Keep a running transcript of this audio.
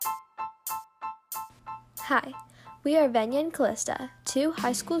Hi, we are Venya and Callista, two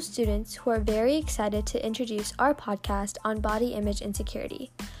high school students who are very excited to introduce our podcast on body image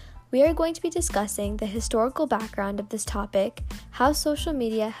insecurity. We are going to be discussing the historical background of this topic, how social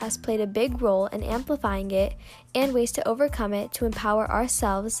media has played a big role in amplifying it, and ways to overcome it to empower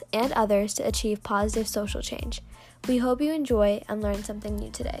ourselves and others to achieve positive social change. We hope you enjoy and learn something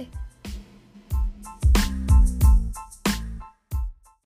new today.